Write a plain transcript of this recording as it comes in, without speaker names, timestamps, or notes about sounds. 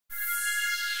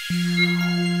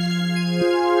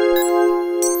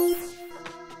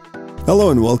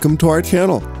Hello and welcome to our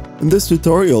channel. In this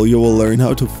tutorial you will learn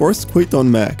how to force quit on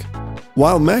Mac.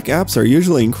 While Mac apps are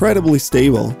usually incredibly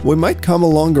stable, we might come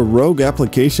along a rogue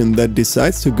application that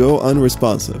decides to go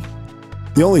unresponsive.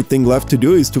 The only thing left to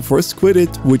do is to force quit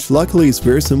it, which luckily is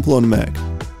very simple on Mac.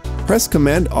 Press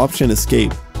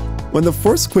Command-Option-Escape. When the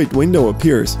force quit window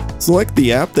appears, select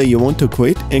the app that you want to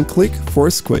quit and click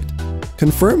Force Quit.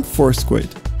 Confirm Force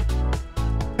Quit.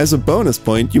 As a bonus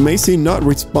point, you may see Not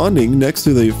Responding next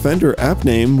to the offender app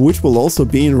name, which will also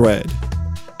be in red.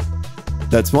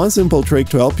 That's one simple trick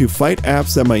to help you fight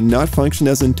apps that might not function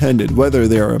as intended, whether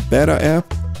they are a beta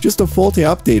app, just a faulty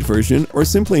update version, or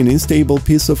simply an unstable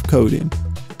piece of coding.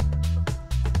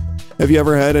 Have you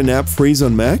ever had an app freeze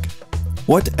on Mac?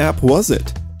 What app was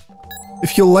it?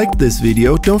 If you liked this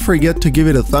video, don't forget to give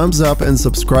it a thumbs up and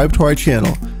subscribe to our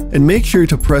channel. And make sure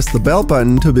to press the bell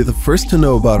button to be the first to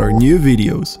know about our new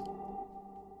videos.